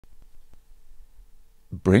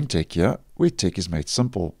BrenTech here, where tech is made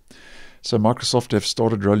simple. So Microsoft have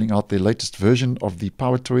started rolling out their latest version of the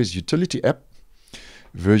PowerToys utility app,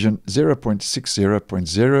 version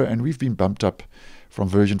 0.60.0, and we've been bumped up from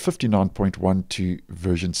version 59.1 to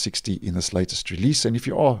version 60 in this latest release. And if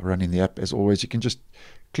you are running the app, as always, you can just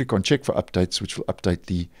click on check for updates, which will update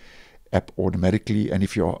the app automatically. And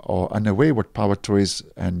if you are unaware what PowerToys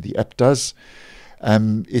and the app does,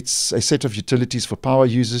 it's a set of utilities for power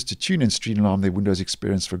users to tune and streamline their Windows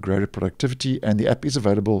experience for greater productivity. And the app is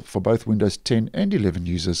available for both Windows 10 and 11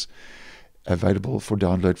 users, available for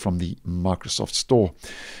download from the Microsoft Store.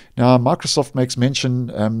 Now, Microsoft makes mention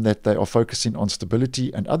that they are focusing on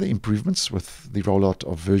stability and other improvements with the rollout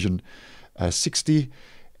of version 60.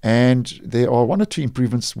 And there are one or two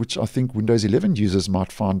improvements which I think Windows 11 users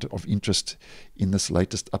might find of interest in this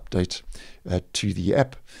latest update to the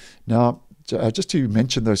app. Now, just to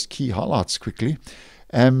mention those key highlights quickly,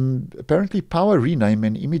 apparently PowerRename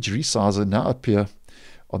and Image Resizer now appear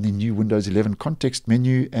on the new Windows 11 context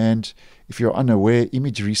menu. And if you're unaware,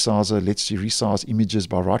 Image Resizer lets you resize images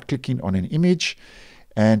by right-clicking on an image,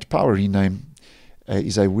 and PowerRename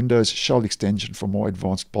is a Windows shell extension for more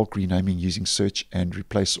advanced bulk renaming using search and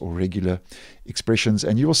replace or regular expressions.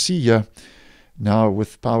 And you will see here now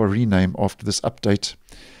with PowerRename, after this update,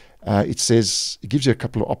 it gives you a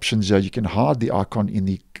couple of options here. You can hide the icon in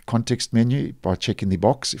the context menu by checking the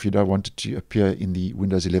box if you don't want it to appear in the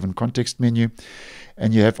Windows 11 context menu.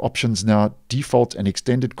 And you have options now, default and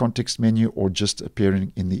extended context menu, or just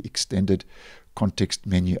appearing in the extended context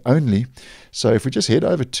menu only. So if we just head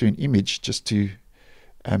over to an image just to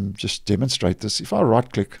just demonstrate this, if I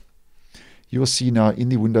right click, you will see now in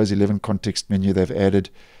the Windows 11 context menu they've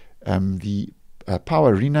added the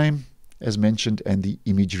PowerRename, as mentioned, and the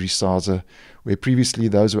Image Resizer, where previously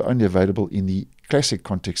those were only available in the classic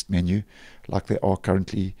context menu, like they are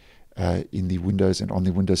currently in the Windows and on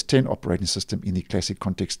the Windows 10 operating system in the classic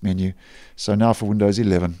context menu. So now for Windows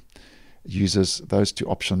 11 users, those two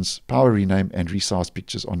options, PowerRename and Resize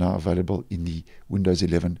Pictures, are now available in the Windows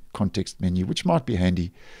 11 context menu, which might be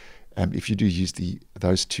handy if you do use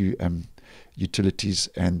those two utilities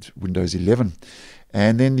and Windows 11.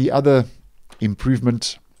 And then the other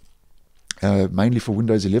improvement, mainly for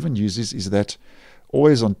Windows 11 users, is that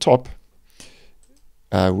always on top,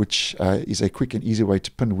 which is a quick and easy way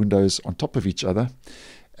to pin windows on top of each other.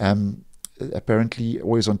 Apparently,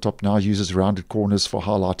 always on top now uses rounded corners for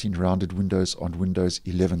highlighting rounded windows on Windows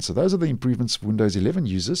 11. So those are the improvements for Windows 11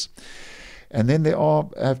 users. And then there are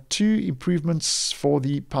two improvements for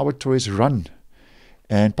the PowerToys Run.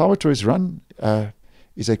 And PowerToys Run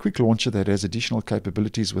is a quick launcher that has additional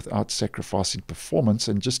capabilities without sacrificing performance.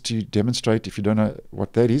 And just to demonstrate, if you don't know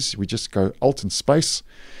what that is, we just go Alt and space,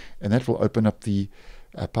 and that will open up the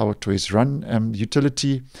PowerToys Run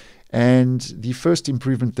utility. And the first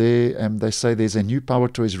improvement there, they say there's a new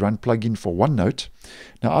PowerToys Run plugin for OneNote.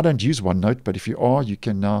 Now, I don't use OneNote, but if you are, you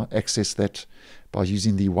can now access that by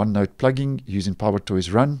using the OneNote plugin using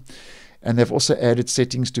PowerToys Run. And they've also added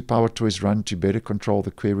settings to PowerToys Run to better control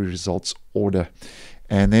the query results order.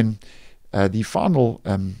 And then the final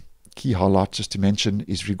key highlight, just to mention,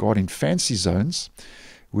 is regarding FancyZones,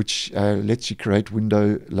 which lets you create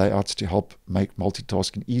window layouts to help make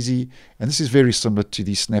multitasking easy. And this is very similar to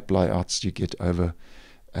the snap layouts you get over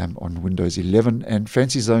on Windows 11. And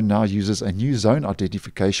FancyZone now uses a new zone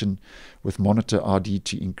identification with monitor ID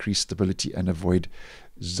to increase stability and avoid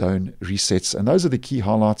zone resets. And those are the key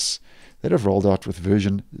highlights that have rolled out with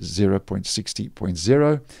version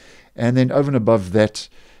 0.60.0. And then over and above that,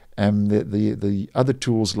 the other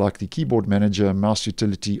tools like the keyboard manager, mouse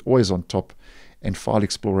utility, always on top, and File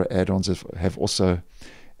Explorer add-ons have also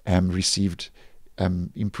received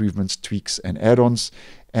improvements, tweaks, and add-ons.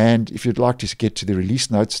 And if you'd like to get to the release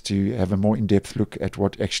notes to have a more in-depth look at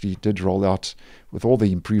what actually did roll out with all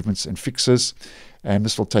the improvements and fixes,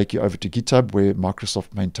 this will take you over to GitHub, where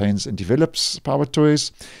Microsoft maintains and develops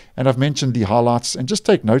PowerToys. And I've mentioned the highlights. And just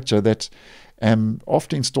take note that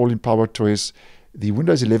after installing PowerToys, the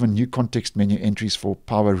Windows 11 new context menu entries for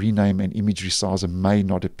PowerRename and Image Resizer may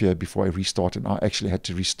not appear before I restart, and I actually had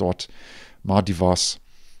to restart my device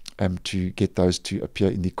to get those to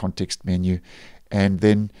appear in the context menu. And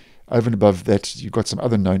then over and above that, you've got some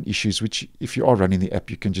other known issues, which if you are running the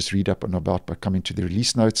app, you can just read up and about by coming to the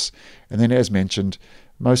release notes. And then, as mentioned,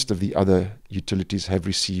 most of the other utilities have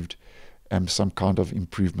received some kind of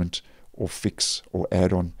improvement or fix or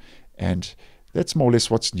add-on. And that's more or less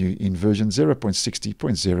what's new in version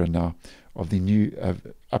 0.60.0 now of the new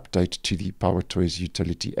update to the PowerToys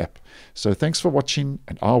utility app. So thanks for watching,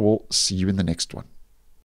 and I will see you in the next one.